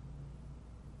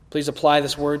 Please apply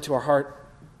this word to our heart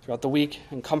throughout the week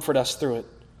and comfort us through it.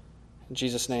 In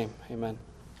Jesus' name, amen.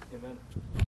 Amen.